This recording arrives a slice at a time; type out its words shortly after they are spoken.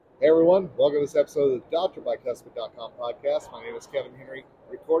Hey everyone, welcome to this episode of the DrByCustom.com podcast. My name is Kevin Henry,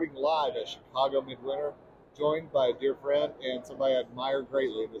 recording live at Chicago Midwinter, joined by a dear friend and somebody I admire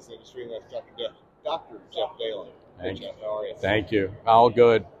greatly in this industry, and that's Dr. Jeff Dalin. Hey Jeff, how are you? Thank you. All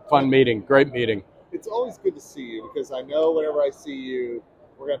good. Fun meeting. Great meeting. It's always good to see you because I know whenever I see you,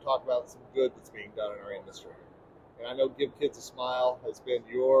 we're going to talk about some good that's being done in our industry. And I know Give Kids a Smile has been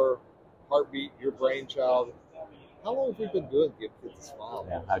your heartbeat, your brainchild. How long have we been doing Give Kids a Smile?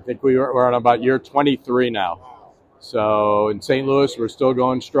 Yeah, I think we're on about year 23 now. Wow. So in St. Louis, we're still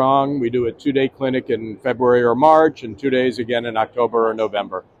going strong. We do a 2-day clinic in February or March and 2 days again in October or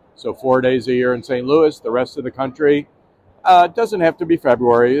November. So 4 days a year in St. Louis. The rest of the country, it doesn't have to be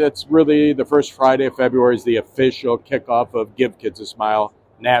February. That's really the first Friday of February is the official kickoff of Give Kids a Smile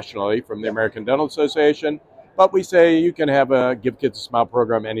nationally from the American Dental Association. But we say you can have a Give Kids a Smile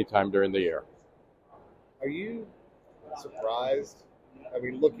program anytime during the year. Are you surprised? I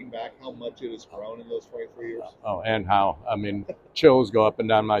mean, looking back, how much it has grown in those 23 years? Oh, and how. I mean, chills go up and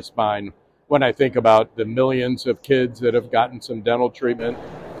down my spine when I think about the millions of kids that have gotten some dental treatment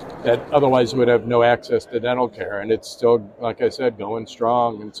that otherwise would have no access to dental care. And it's still, like I said, going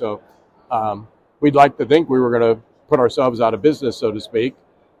strong. And so we'd like to think we were going to put ourselves out of business, so to speak.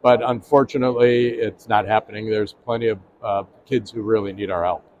 But unfortunately, it's not happening. There's plenty of kids who really need our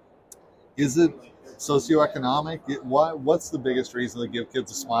help. Is it socioeconomic? What's the biggest reason to Give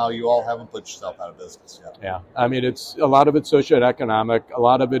Kids a Smile? You all haven't put yourself out of business yet. Yeah, I mean, a lot of it's socioeconomic. A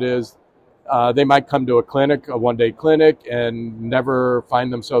lot of it is they might come to a clinic, a one-day clinic, and never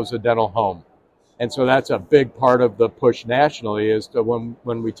find themselves a dental home. And so that's a big part of the push nationally is to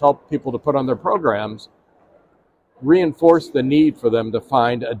when we tell people to put on their programs, reinforce the need for them to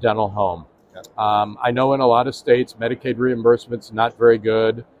find a dental home. Okay. I know in a lot of states, Medicaid reimbursement's not very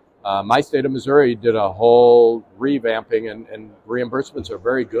good. My state of Missouri did a whole revamping, and reimbursements are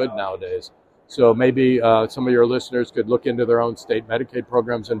very good nowadays. So maybe some of your listeners could look into their own state Medicaid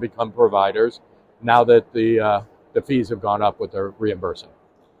programs and become providers now that the fees have gone up with their reimbursing.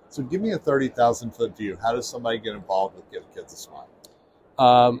 So give me a 30,000-foot view. How does somebody get involved with Give Kids a Smile?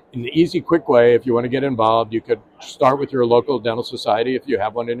 In the easy, quick way, if you want to get involved, you could start with your local dental society if you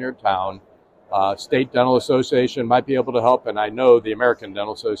have one in your town. State Dental Association might be able to help, and I know the American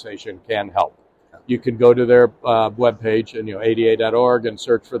Dental Association can help. You can go to their webpage, and ada.org, and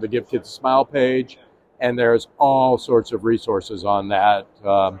search for the Give Kids a Smile page, and there's all sorts of resources on that.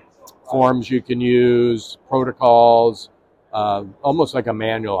 Forms you can use, protocols, almost like a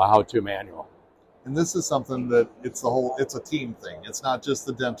manual, a how-to manual. And this is something that it's a team thing. It's not just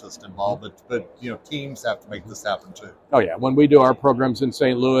the dentist involved, but teams have to make this happen too. Oh yeah, when we do our programs in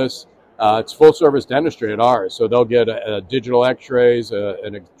St. Louis, it's full service dentistry at ours. So they'll get a digital x-rays, a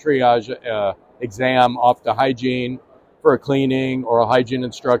triage exam, off to hygiene for a cleaning, oral hygiene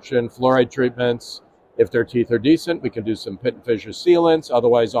instruction, fluoride treatments. If their teeth are decent, we can do some pit and fissure sealants,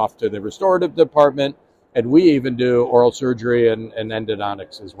 otherwise off to the restorative department. And we even do oral surgery and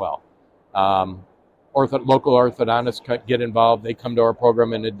endodontics as well. Local orthodontists get involved. They come to our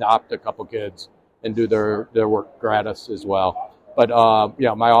program and adopt a couple kids and do their work gratis as well. But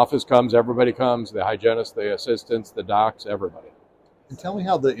my office comes, everybody comes, the hygienists, the assistants, the docs, everybody. And tell me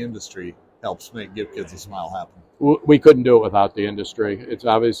how the industry helps make Give Kids a Smile happen. We couldn't do it without the industry. It's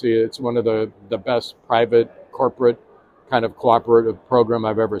one of the best private, corporate kind of cooperative program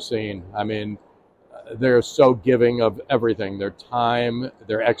I've ever seen. I mean, they're so giving of everything, their time,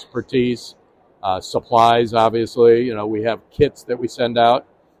 their expertise, supplies, obviously. We have kits that we send out.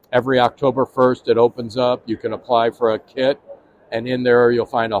 Every October 1st, it opens up. You can apply for a kit. And in there, you'll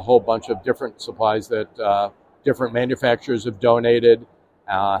find a whole bunch of different supplies that different manufacturers have donated.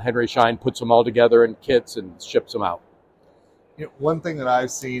 Henry Schein puts them all together in kits and ships them out. One thing that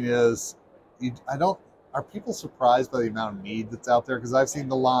I've seen is, are people surprised by the amount of need that's out there? Because I've seen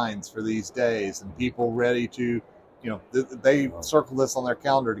the lines for these days and people ready to, they circle this on their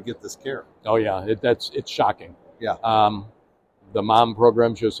calendar to get this care. Oh yeah, it's shocking. Yeah. The mom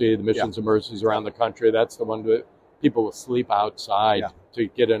programs you'll see, the Missions and Mercies around the country, that's the one that people will sleep outside to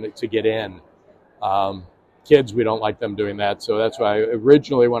get in. Kids, we don't like them doing that. So that's why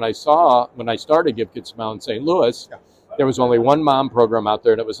originally when I started Give Kids a Smile in St. Louis, there was only one mom program out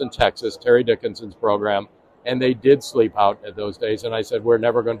there, and it was in Texas, Terry Dickinson's program, and they did sleep out at those days. And I said, we're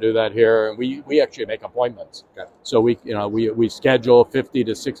never going to do that here. And we actually make appointments. Okay. So we schedule 50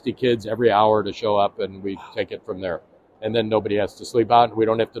 to 60 kids every hour to show up, and we take it from there. And then nobody has to sleep out, and we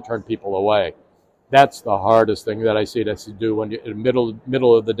don't have to turn people away. That's the hardest thing that I see to do when you're in the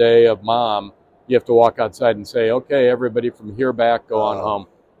middle of the day of mom. You have to walk outside and say, okay, everybody from here back, go on home.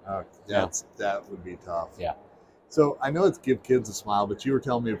 That would be tough. Yeah. So I know it's Give Kids a Smile, but you were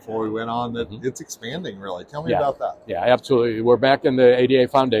telling me before we went on that it's expanding, really. Tell me about that. Yeah, absolutely. We're back in the ADA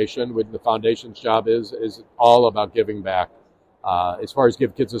Foundation. The foundation's job is all about giving back. As far as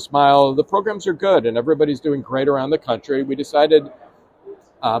Give Kids a Smile, the programs are good, and everybody's doing great around the country. We decided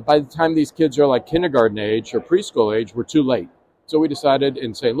by the time these kids are like kindergarten age or preschool age, we're too late. So we decided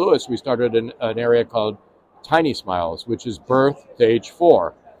in St. Louis, we started an area called Tiny Smiles, which is birth to age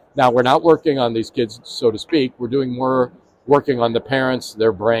 4. Now, we're not working on these kids, so to speak. We're doing more working on the parents,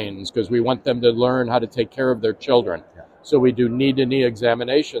 their brains, because we want them to learn how to take care of their children. Yeah. So we do knee-to-knee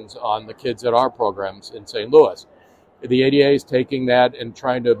examinations on the kids at our programs in St. Louis. The ADA is taking that and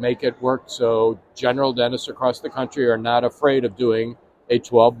trying to make it work so general dentists across the country are not afraid of doing a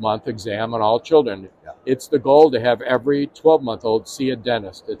 12-month exam on all children. Yeah. It's the goal to have every 12-month-old see a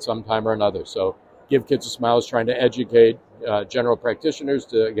dentist at some time or another. So Give Kids a Smile is trying to educate general practitioners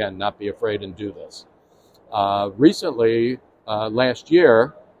to, again, not be afraid and do this. Recently, last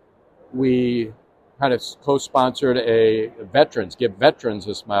year, we kind of co-sponsored a Give Veterans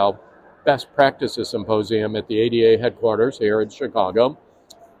a Smile Best Practices Symposium at the ADA headquarters here in Chicago.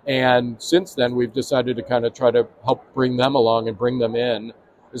 And since then, we've decided to kind of try to help bring them along and bring them in.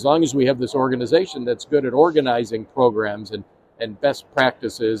 As long as we have this organization that's good at organizing programs and best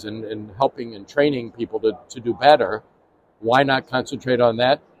practices and helping and training people to do better, why not concentrate on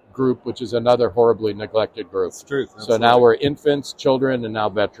that group, which is another horribly neglected group? That's true. So now we're infants, children, and now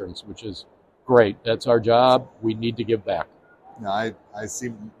veterans, which is great. That's our job. We need to give back. I see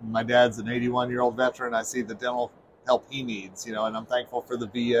my dad's an 81-year-old veteran. I see the dental help he needs, and I'm thankful for the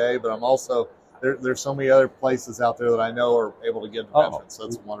VA, but I'm also, there's so many other places out there that I know are able to give to veterans, so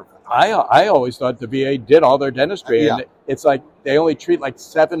it's wonderful. I always thought the VA did all their dentistry, and it's like they only treat like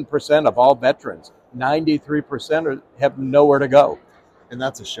 7% of all veterans. 93% have nowhere to go. And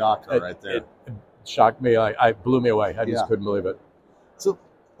that's a shocker right there. It shocked me. It blew me away. I just couldn't believe it. So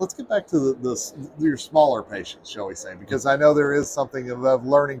let's get back to your smaller patients, shall we say, because I know there is something of a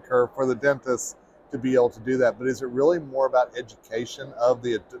learning curve for the dentist to be able to do that. But is it really more about education of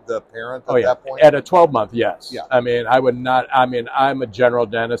the parent at that point? At a 12-month, yes. Yeah. I mean, I'm a general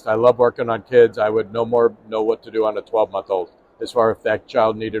dentist. I love working on kids. I would no more know what to do on a 12-month-old as far as if that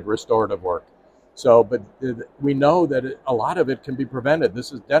child needed restorative work. So, but we know that a lot of it can be prevented.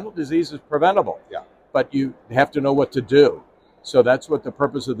 Dental disease is preventable. Yeah. But you have to know what to do. So that's what the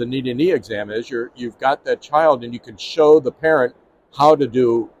purpose of the knee-to-knee exam is. You've got that child, and you can show the parent how to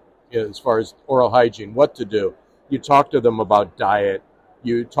do as far as oral hygiene, what to do. You talk to them about diet.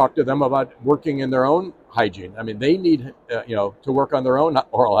 You talk to them about working in their own hygiene. I mean, they need to work on their own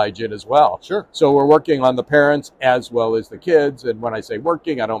oral hygiene as well. Sure. So we're working on the parents as well as the kids. And when I say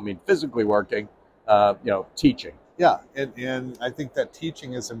working, I don't mean physically working. Teaching. Yeah, and I think that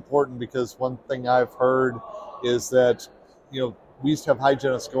teaching is important because one thing I've heard is that, we used to have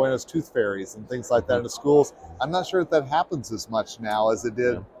hygienists go in as tooth fairies and things like that into schools. I'm not sure if that happens as much now as it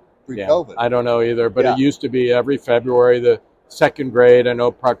did pre-COVID. I don't know either, but it used to be every February, the second grade. I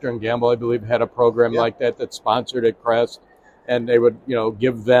know Procter & Gamble, I believe, had a program like that sponsored at Crest. And they would,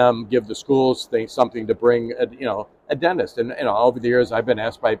 give the schools something to bring, a dentist. And, over the years, I've been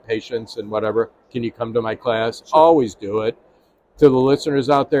asked by patients and whatever, can you come to my class? Sure. Always do it. To the listeners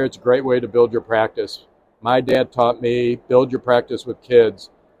out there, it's a great way to build your practice. My dad taught me, build your practice with kids.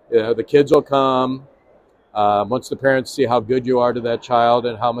 The kids will come. Once the parents see how good you are to that child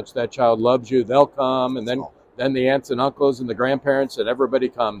and how much that child loves you, they'll come. And then the aunts and uncles and the grandparents and everybody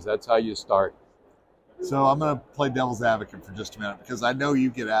comes. That's how you start. So I'm going to play devil's advocate for just a minute because I know you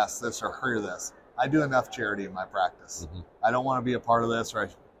get asked this or hear this. I do enough charity in my practice. Mm-hmm. I don't want to be a part of this.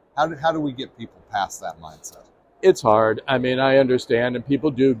 How do we get people past that mindset? It's hard. I mean, I understand, and people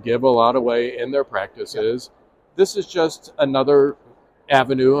do give a lot away in their practices. Yeah. This is just another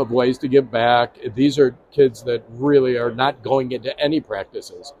avenue of ways to give back. These are kids that really are not going into any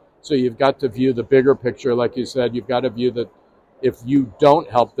practices. So you've got to view the bigger picture. Like you said, you've got to view that if you don't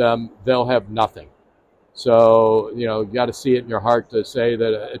help them, they'll have nothing. So, you got to see it in your heart to say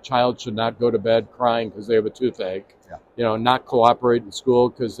that a child should not go to bed crying because they have a toothache, not cooperate in school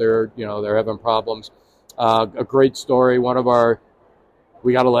because they're having problems. A great story.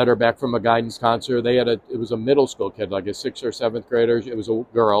 We got a letter back from a guidance counselor. It was a middle school kid, like a 6th or 7th grader. It was a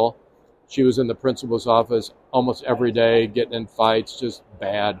girl. She was in the principal's office almost every day, getting in fights, just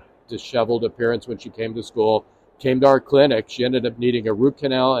bad, disheveled appearance when she came to school. Came to our clinic. She ended up needing a root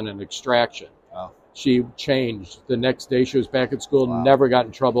canal and an extraction. Wow. She changed. The next day she was back at school, never got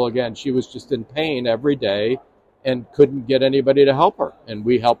in trouble again. She was just in pain every day and couldn't get anybody to help her. And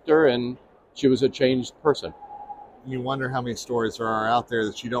we helped her, and she was a changed person. you wonder how many stories there are out there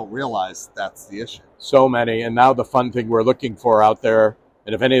that you don't realize that's the issue. So many. And now the fun thing we're looking for out there,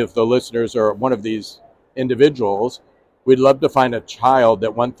 and if any of the listeners are one of these individuals, we'd love to find a child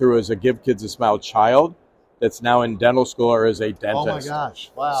that went through as a Give Kids a Smile child that's now in dental school or as a dentist. Oh my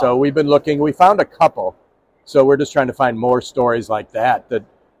gosh, wow. So we've been looking, we found a couple. So we're just trying to find more stories like that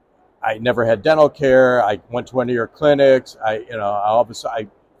I never had dental care. I went to one of your clinics. All of a sudden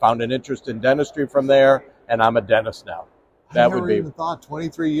I found an interest in dentistry from there, and I'm a dentist now. I never even thought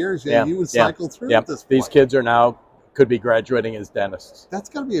 23 years, you would cycle through at this point. These kids are now could be graduating as dentists. That's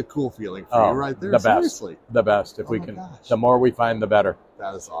got to be a cool feeling for you right there. Seriously. The best. If we can, the more we find, the better.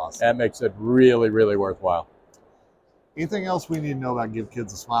 That is awesome. That makes it really, really worthwhile. Anything else we need to know about Give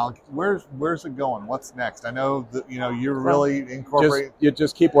Kids a Smile? Where's it going? What's next? I know that you're really incorporating. You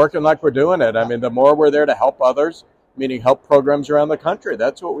just keep working like we're doing it. I mean, the more we're there to help others, meaning help programs around the country.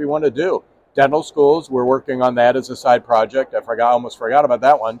 That's what we want to do. Dental schools, we're working on that as a side project. Almost forgot about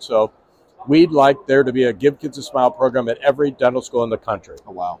that one. So we'd like there to be a Give Kids a Smile program at every dental school in the country.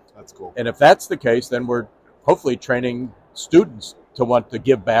 Oh, wow. That's cool. And if that's the case, then we're hopefully training students to want to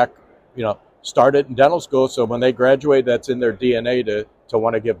give back, start it in dental school. So when they graduate, that's in their DNA to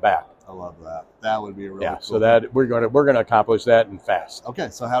want to give back. I love that. That would be really cool. So that we're going to accomplish that and fast. Okay.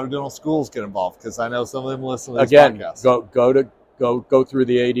 So how do dental schools get involved? Because I know some of them listen to this podcast. Go through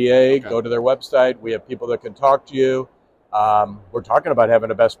the ADA, Go to their website. We have people that can talk to you. We're talking about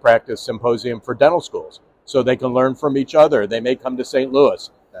having a best practice symposium for dental schools so they can learn from each other. They may come to St. Louis.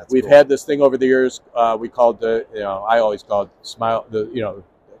 We've had this thing over the years. We called I always called Smile,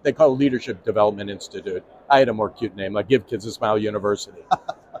 they call it Leadership Development Institute. I had a more cute name, like Give Kids a Smile University.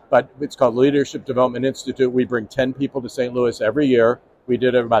 But it's called Leadership Development Institute. We bring 10 people to St. Louis every year. We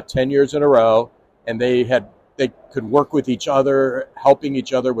did it about 10 years in a row, and they could work with each other, helping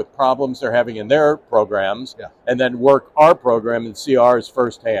each other with problems they're having in their programs, and then work our program and see ours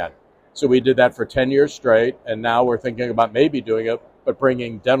firsthand. So we did that for 10 years straight, and now we're thinking about maybe doing it, but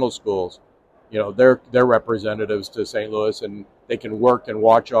bringing dental schools, their representatives to St. Louis, and they can work and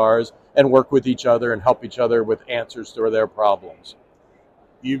watch ours and work with each other and help each other with answers to their problems.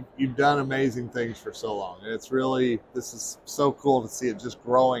 You've done amazing things for so long, and this is so cool to see it just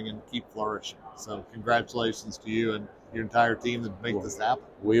growing and keep flourishing. So congratulations to you and your entire team that make this happen.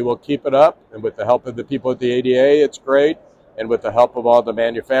 We will keep it up, and with the help of the people at the ADA, it's great. And with the help of all the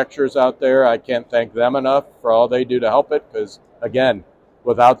manufacturers out there, I can't thank them enough for all they do to help it, because, again,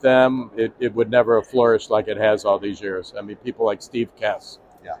 without them, it would never have flourished like it has all these years. I mean, people like Steve Kess.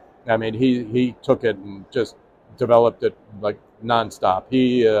 Yeah. I mean, he took it and just developed it like nonstop.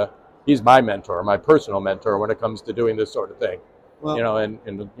 He's my mentor, my personal mentor when it comes to doing this sort of thing. Well,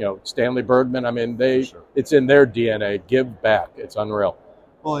 and Stanley Bergman, I mean, it's in their DNA, give back. It's unreal.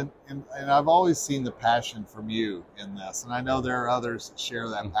 Well, and I've always seen the passion from you in this, and I know there are others that share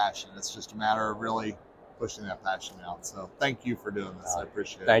that passion. It's just a matter of really pushing that passion out. So thank you for doing this. I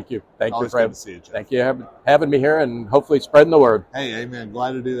appreciate it. Thank you. Thank you for having me. Thank you for having me here, and hopefully spreading the word. Hey, amen.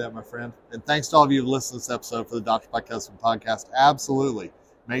 Glad to do that, my friend. And thanks to all of you who listened to this episode for the Dr. By Custom podcast. Absolutely.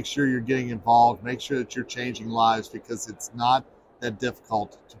 Make sure you're getting involved. Make sure that you're changing lives, because it's not that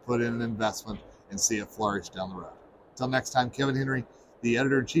difficult to put in an investment and see it flourish down the road. Until next time, Kevin Henry, the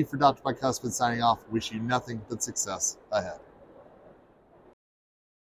editor-in-chief for Dr. By Custom, signing off. Wish you nothing but success ahead.